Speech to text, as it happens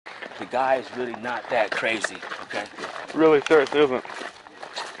the guy is really not that crazy, okay? Really seriously isn't.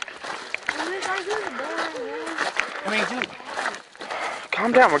 I mean, dude.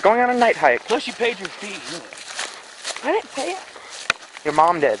 Calm down, we're going on a night hike. Plus you paid your fee. I didn't pay it. Your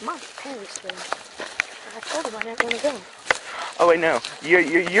mom did. Mom paid this thing. I told him I didn't want to go. Oh wait, no.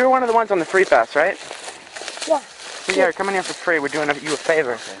 You're one of the ones on the free pass, right? Yeah. So yeah, coming here for free. We're doing you a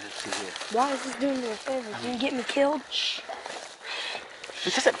favor. Okay, let's see here. Why is this doing me a favor? Can you get me killed? Shh.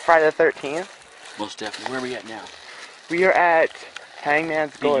 This isn't Friday the 13th. Most definitely. Where are we at now? We are at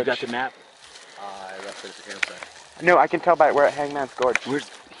Hangman's Gorge. You got the map? I left it at the campsite. No, I can tell by we're at Hangman's Gorge. Where's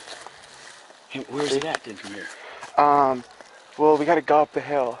it at then from here? Well, we gotta go up the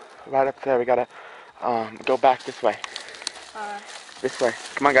hill. Right up there. We gotta go back this way. This way.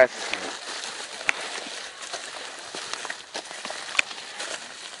 Come on, guys.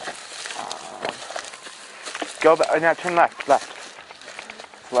 Go back. Now turn left. Left.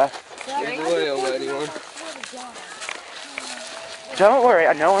 Left. Get the way over anyone. Don't worry.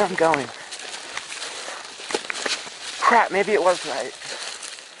 I know where I'm going. Crap. Maybe it was right.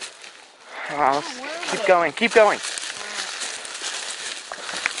 Let's keep going. Keep going.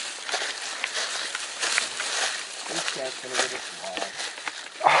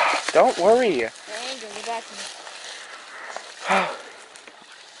 Oh, don't worry.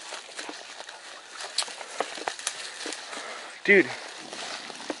 Dude.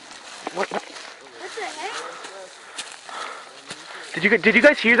 What the heck? Did you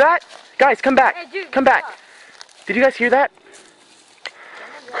guys hear that? Guys, come back. Hey, dude, come back. Did you guys hear that?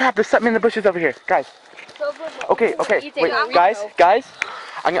 Crap, there's something in the bushes over here. Guys. Okay. Wait, guys.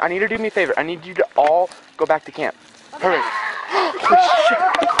 I need you to do me a favor. I need you to all go back to camp. Hurry.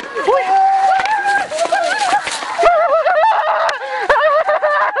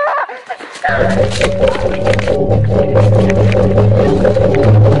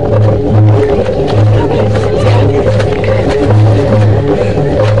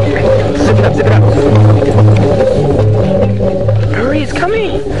 Zip it up. Hurry, it's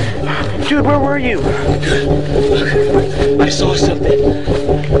coming. Dude, where were you? I saw something.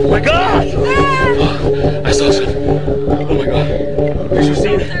 Oh my God! I saw something. Oh my God. Did you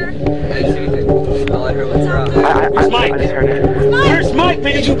see it? I didn't see anything. All I heard was drop. Where's Mike? I just heard it. Where's Mike?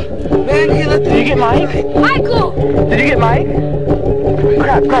 Did you get Mike? Michael! Did you get Mike?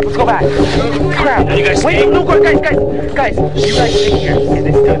 Crap, let's go back. Crap. Now you guys wait, no, guys. You guys stay here. And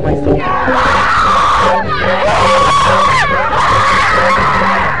they steal my stuff.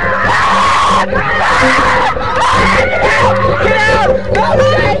 Get out! No,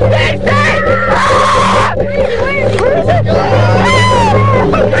 stay! Where is it?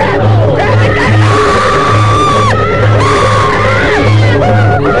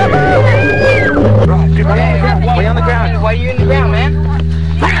 Why on the ground? Why are you in the ground, man?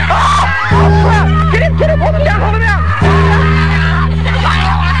 Get him! Hold him down!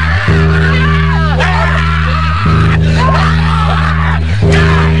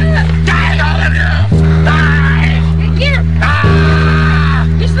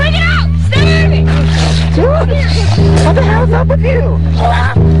 What the hell's up with you?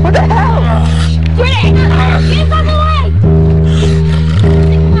 What the hell? Quit it! Get fuck away!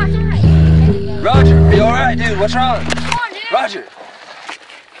 Roger, are you alright, dude? What's wrong? Come on, dude!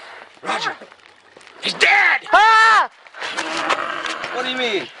 Roger! He's dead! Ah! What do you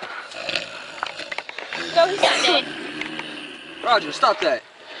mean? No, he's not dead. Roger, stop that.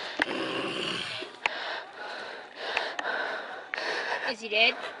 Is he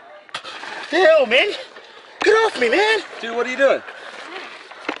dead? Hell, man! Get off me, man! Dude, what are you doing?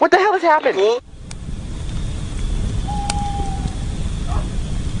 What the hell has happened? Cool.